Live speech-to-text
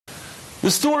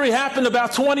The story happened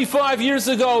about 25 years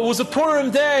ago. It was a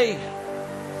Purim day.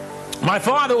 My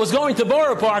father was going to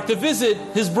Borough Park to visit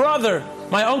his brother,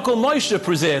 my uncle Moshe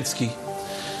Przansky.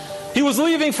 He was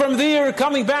leaving from there,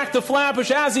 coming back to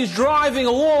Flatbush. As he's driving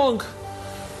along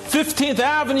 15th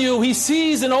Avenue, he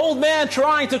sees an old man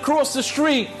trying to cross the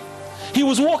street. He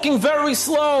was walking very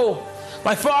slow.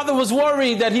 My father was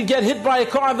worried that he'd get hit by a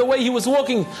car the way he was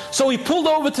walking, so he pulled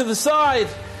over to the side,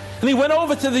 and he went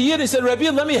over to the Yid and said, Rabbi,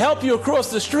 let me help you across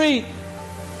the street.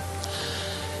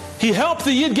 He helped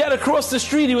the Yid get across the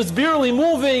street. He was barely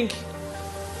moving,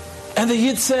 and the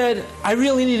Yid said, I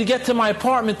really need to get to my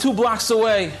apartment 2 blocks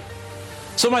away.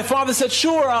 So my father said,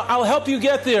 sure, I'll help you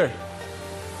get there.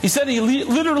 He said he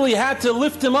literally had to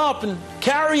lift him up and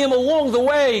carry him along the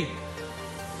way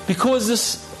because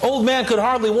this old man could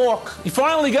hardly walk. He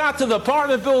finally got to the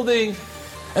apartment building,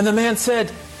 and the man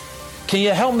said, can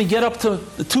you help me get up to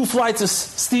the 2 flights of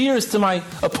stairs to my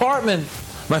apartment?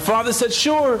 My father said,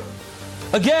 sure.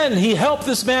 Again, he helped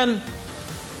this man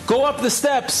go up the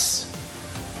steps.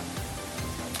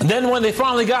 And then when they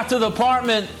finally got to the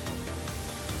apartment,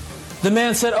 the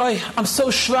man said, Oy, I'm so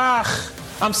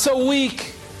schwach, I'm so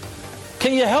weak.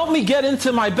 Can you help me get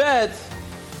into my bed?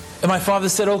 And my father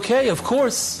said, okay, of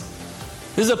course.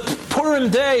 This is a Purim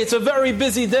day, it's a very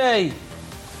busy day.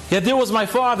 Yet there was my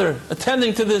father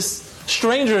attending to this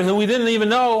stranger who we didn't even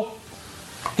know.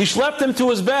 He schlepped him to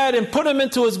his bed and put him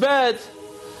into his bed.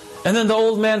 And then the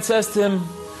old man says to him,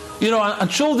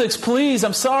 Anchuldix, please,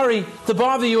 I'm sorry to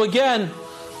bother you again,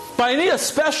 but I need a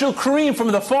special cream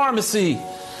from the pharmacy.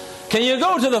 Can you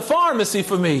go to the pharmacy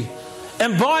for me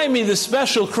and buy me the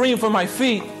special cream for my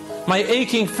feet, my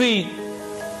aching feet?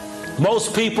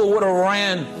 Most people would have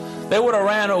ran. They would have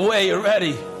ran away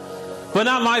already. But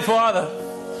not my father.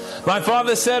 My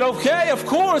father said, okay, of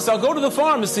course, I'll go to the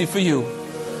pharmacy for you.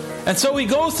 And so he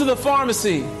goes to the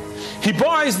pharmacy. He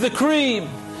buys the cream.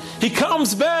 He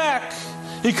comes back.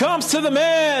 He comes to the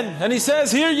man and he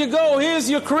says, here you go, here's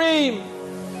your cream.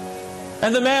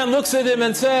 And the man looks at him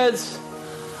and says,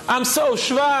 I'm so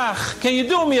schwach. Can you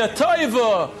do me a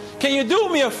toiva? Can you do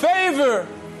me a favor?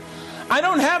 I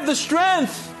don't have the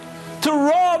strength to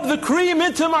rub the cream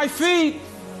into my feet.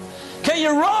 Can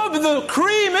you rub the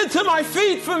cream into my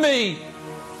feet for me?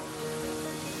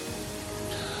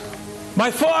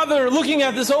 My father, looking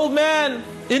at this old man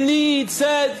in need,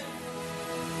 said,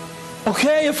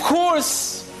 okay, of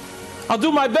course, I'll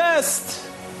do my best.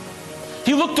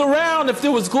 He looked around if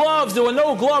there was gloves. There were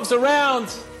no gloves around.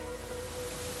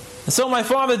 And so my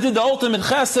father did the ultimate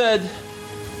chesed.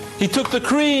 He took the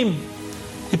cream,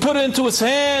 he put it into his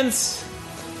hands,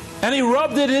 and he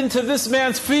rubbed it into this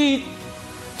man's feet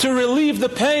to relieve the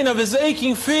pain of his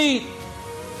aching feet.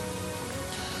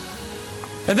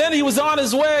 And then he was on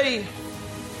his way.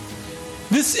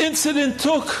 This incident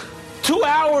took 2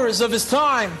 hours of his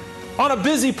time on a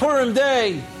busy Purim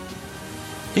day.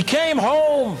 He came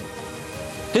home.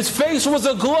 His face was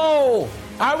aglow.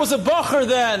 I was a bacher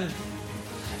then.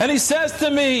 And he says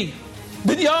to me,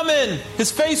 Binyamin,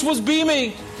 his face was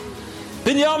beaming.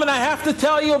 Binyamin, I have to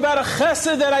tell you about a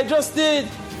chesed that I just did.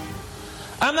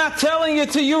 I'm not telling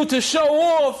it to you to show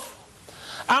off.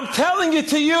 I'm telling it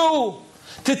to you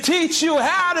to teach you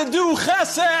how to do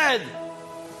chesed.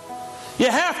 You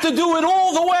have to do it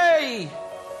all the way.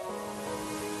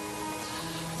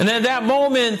 And at that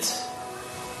moment,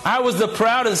 I was the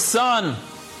proudest son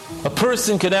a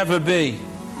person could ever be.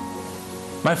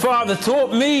 My father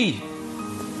taught me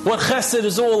what chesed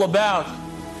is all about,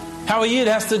 how a yid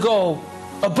has to go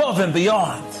above and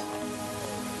beyond.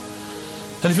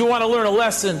 And if you want to learn a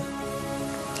lesson,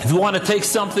 if you want to take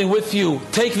something with you,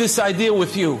 take this idea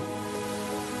with you,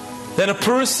 that a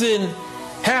person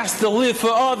has to live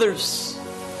for others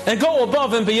and go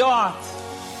above and beyond.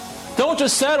 Don't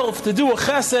just settle to do a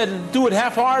chesed and do it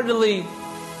half-heartedly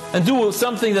and do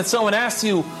something that someone asks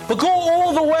you, but go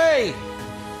all the way.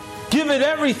 Give it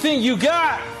everything you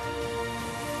got.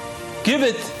 Give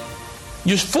it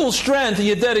your full strength and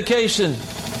your dedication.